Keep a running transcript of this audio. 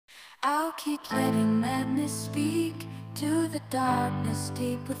I'll keep letting madness speak to the darkness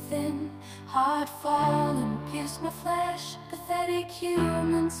deep within. Hard fall and pierce my flesh, pathetic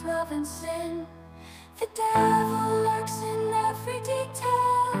humans love and sin. The devil lurks in every detail.